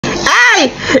Hey!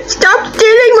 Stop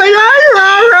stealing my line,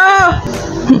 Rara!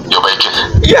 Yo, Bacon.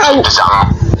 Yeah.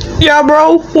 Yeah,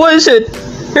 bro. What is it?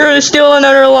 You're gonna steal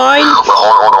another line? Hold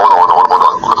on.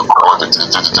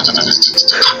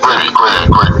 Gravy.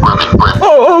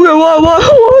 Oh, okay, what?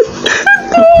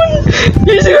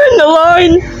 He's in the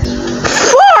line.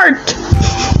 Fart!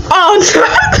 Oh,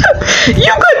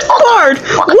 you could fart!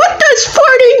 What does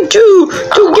farting do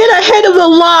to get ahead of the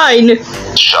line?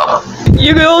 Shove.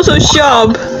 You can also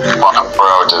shove.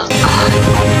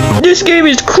 This game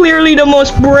is clearly the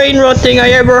most brain rot thing I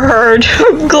ever heard.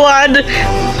 I'm glad.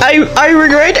 I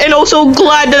regret and also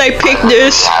glad that I picked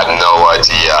this. I had no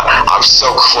idea. I'm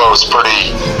so close,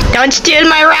 pretty. Don't steal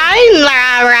my rhyme,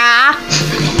 Lara.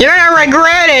 You're gonna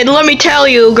regret it, let me tell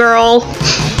you, girl.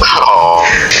 Oh.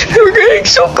 We're getting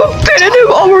so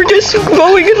competitive over just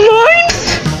going in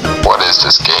lines. What is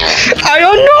this game? I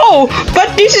don't know,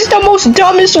 but this is the most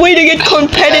dumbest way to get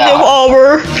competitive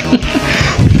over.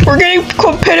 We're getting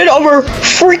competitive over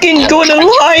freaking going in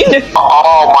line.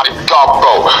 Oh my god,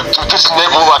 bro. Dude, this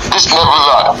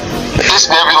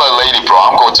Nebula lady, bro.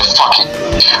 I'm going to fucking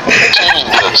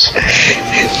Jesus.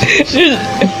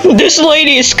 This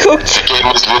lady is cooked. The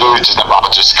game is literally just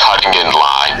about just cutting in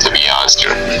line, to be honest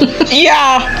here.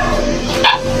 Yeah.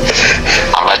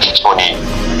 I'm at 20.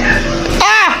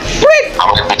 Ah, frick! I'm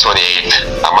gonna be 28.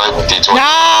 I'm gonna be 20.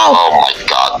 No! Oh my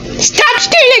god. Stop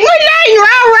stealing my line,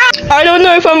 Rara! I don't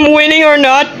know if I'm winning or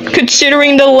not,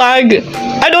 considering the lag.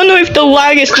 I don't know if the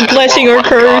lag is the blessing or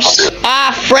curse.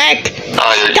 Ah, frick!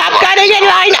 Stop cutting in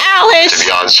line, Alice! To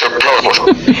be honest, you're bro.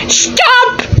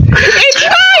 Stop! It's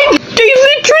fine! They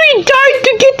literally died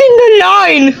to get in the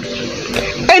line!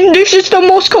 And this is the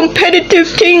most competitive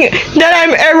thing that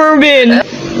I've ever been.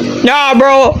 Nah,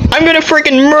 bro. I'm gonna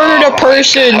freaking murder the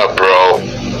person. God, bro.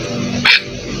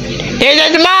 This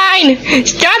is mine!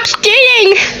 Stop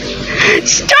stealing!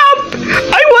 Stop!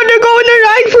 I want to go in the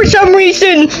line for some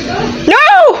reason! No!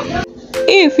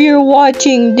 If you're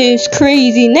watching this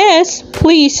craziness,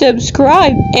 please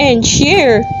subscribe and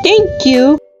share. Thank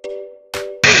you.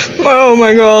 Oh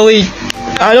my golly.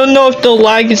 I don't know if the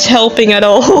lag is helping at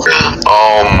all.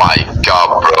 Oh my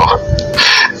god, bro.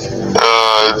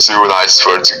 Dude, I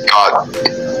swear to god.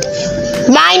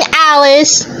 Mine,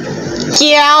 Alice.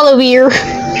 Get out of here.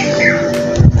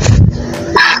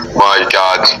 My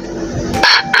god.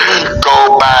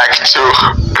 Go back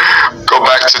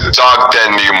to dog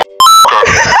den, you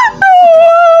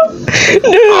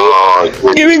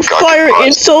motherfucker. Giving fire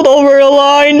insult over the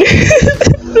line.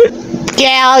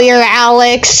 Get out of here,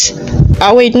 Alex.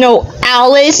 Oh wait, no,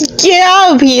 Alice, get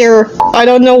out of here. I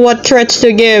don't know what threats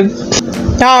to give.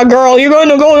 Nah, girl, you're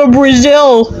gonna go to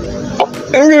Brazil.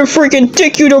 I'm gonna freaking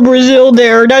take you to Brazil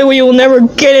there. That way you'll never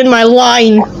get in my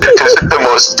line. This is the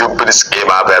most stupidest game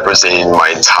I've ever seen in my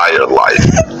entire life.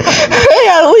 Hey,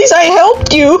 at least I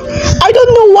helped you. I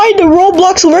don't know why the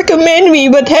Roblox recommend me,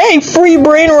 but hey, free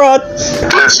brain rot.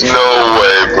 There's no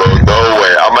way, bro. No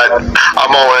way. I'm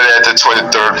already at the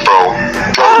 23rd, bro.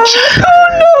 Oh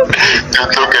no.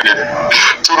 Dude, look at it.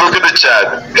 Dude, look at the chat.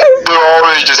 They're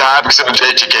already just having some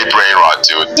JJK brain rot,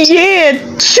 dude. Yeah,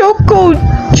 Choco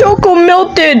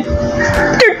melted.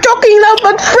 They're talking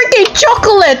about freaking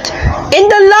chocolate in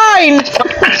the line.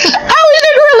 How is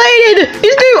it related?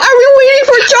 Are we waiting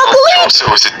for chocolate?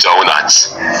 So is it donuts?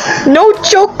 No,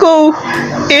 Choco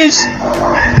is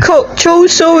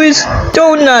Choso is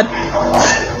donut.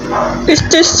 Is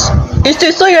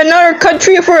this like another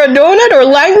country for a donut or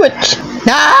language?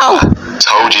 No.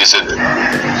 Told you, is it?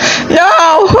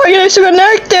 No, I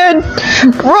disconnected.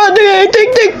 Bro, I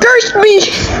think they cursed me.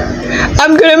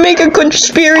 I'm gonna make a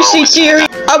conspiracy theory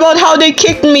about how they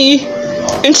kicked me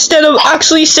instead of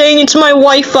actually saying it's my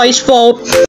Wi-Fi's fault.